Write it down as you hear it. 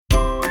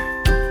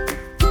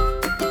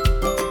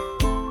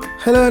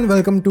Hello and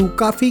welcome to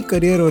Kafi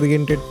Career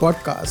Oriented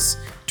Podcast.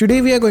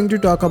 Today we are going to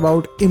talk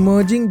about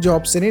emerging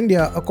jobs in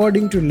India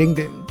according to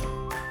LinkedIn.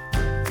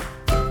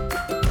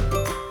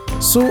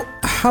 So,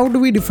 how do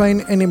we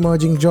define an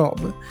emerging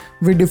job?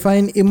 We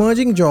define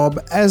emerging job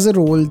as a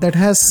role that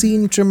has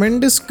seen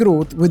tremendous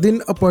growth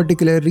within a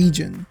particular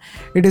region.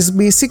 It is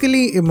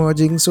basically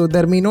emerging, so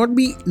there may not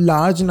be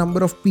large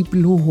number of people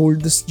who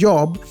hold this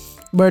job,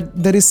 but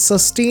there is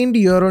sustained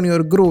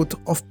year-on-year growth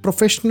of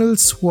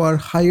professionals who are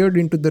hired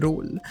into the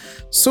role.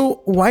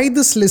 So why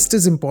this list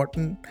is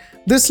important?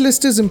 This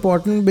list is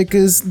important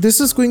because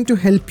this is going to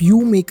help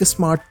you make a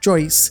smart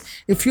choice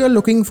if you are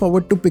looking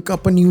forward to pick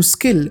up a new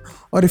skill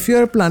or if you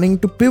are planning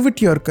to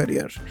pivot your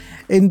career.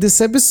 In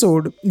this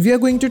episode, we are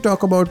going to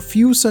talk about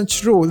few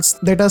such roles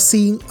that are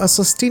seeing a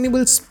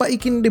sustainable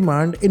spike in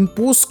demand in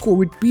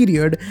post-COVID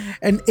period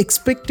and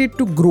expected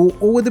to grow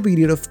over the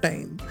period of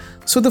time.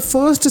 So the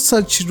first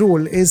such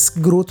role is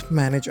growth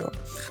manager.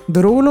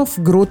 The role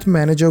of growth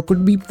manager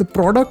could be the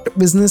product,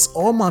 business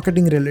or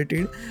marketing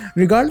related.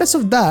 Regardless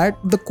of that,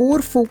 the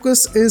core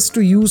focus is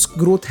to use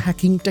growth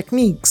hacking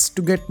techniques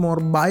to get more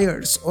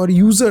buyers or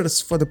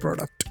users for the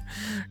product.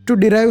 To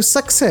derive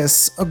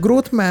success, a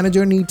growth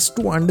manager needs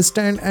to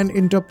understand and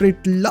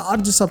interpret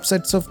large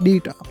subsets of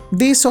data.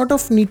 They sort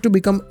of need to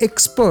become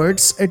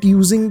experts at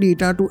using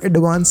data to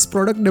advance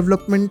product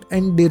development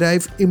and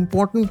derive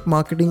important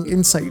marketing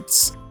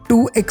insights.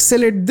 To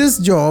excel at this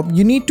job,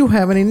 you need to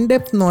have an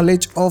in-depth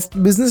knowledge of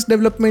business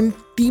development,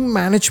 team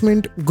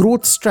management,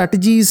 growth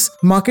strategies,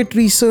 market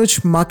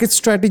research, market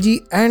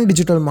strategy, and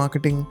digital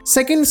marketing.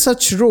 Second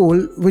such role,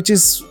 which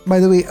is, by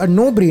the way, a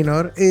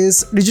no-brainer,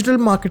 is digital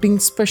marketing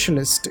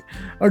specialist.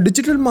 A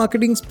digital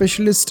marketing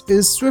specialist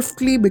is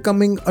swiftly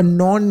becoming a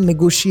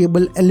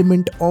non-negotiable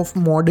element of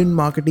modern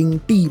marketing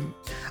team.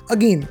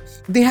 Again,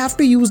 they have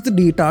to use the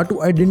data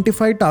to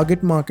identify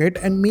target market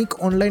and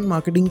make online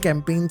marketing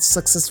campaigns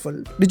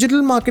successful.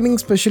 Digital marketing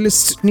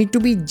specialists need to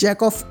be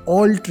jack of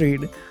all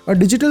trade. A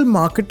digital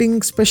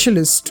marketing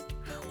specialist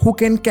who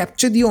can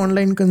capture the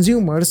online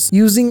consumers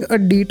using a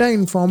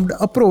data-informed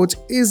approach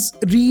is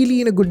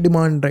really in a good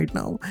demand right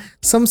now.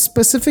 Some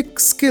specific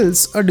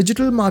skills a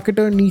digital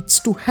marketer needs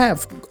to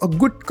have a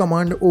good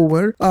command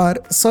over are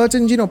search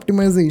engine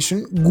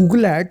optimization,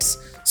 Google Ads,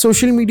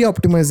 social media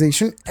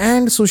optimization,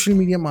 and social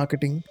media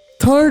marketing.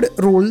 Third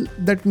role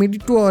that made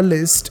it to our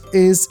list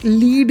is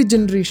lead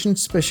generation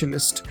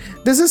specialist.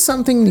 This is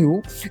something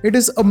new. It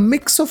is a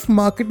mix of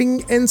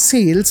marketing and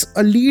sales.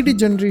 A lead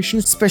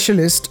generation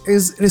specialist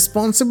is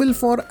responsible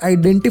for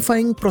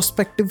identifying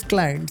prospective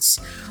clients.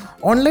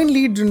 Online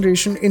lead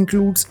generation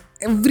includes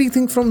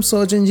everything from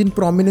search engine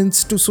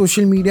prominence to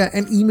social media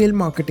and email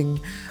marketing.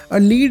 A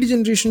lead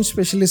generation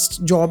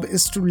specialist job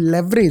is to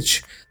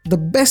leverage the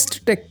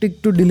best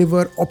tactic to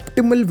deliver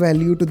optimal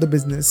value to the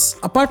business.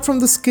 Apart from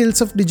the skills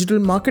of digital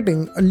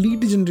marketing, a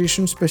lead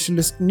generation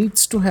specialist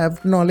needs to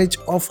have knowledge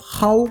of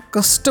how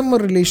customer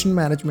relation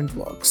management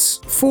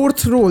works.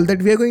 Fourth role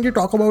that we are going to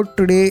talk about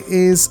today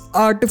is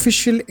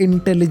artificial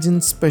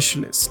intelligence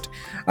specialist.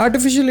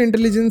 Artificial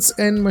intelligence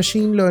and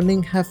machine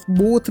learning have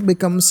both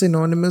become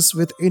synonymous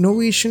with innovation,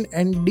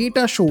 and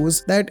data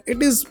shows that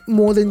it is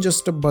more than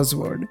just a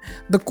buzzword.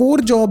 The core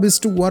job is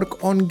to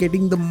work on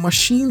getting the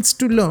machines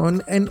to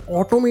learn and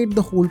automate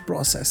the whole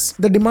process.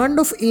 The demand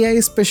of AI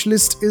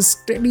specialists is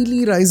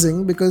steadily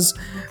rising because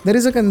there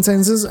is a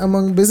consensus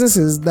among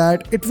businesses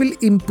that it will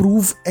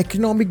improve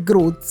economic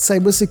growth,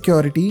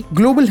 cybersecurity,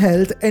 global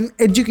health, and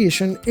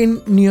education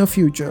in near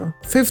future.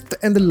 Fifth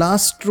and the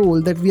last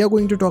role that we are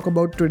going to talk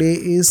about today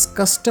is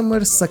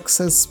customer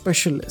success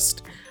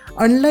specialist.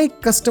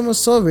 Unlike customer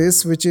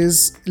service, which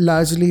is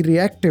largely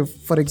reactive,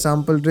 for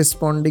example,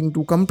 responding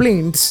to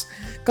complaints,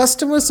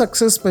 customer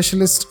success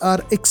specialists are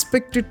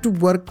expected to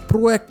work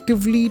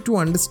proactively to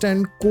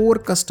understand core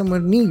customer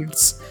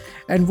needs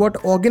and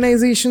what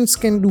organizations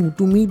can do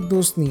to meet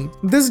those needs.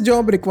 This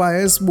job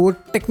requires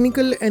both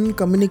technical and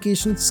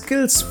communication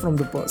skills from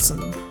the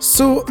person.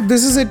 So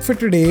this is it for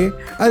today.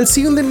 I'll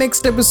see you in the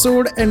next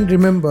episode, and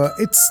remember,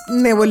 it's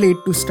never late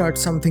to start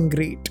something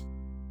great.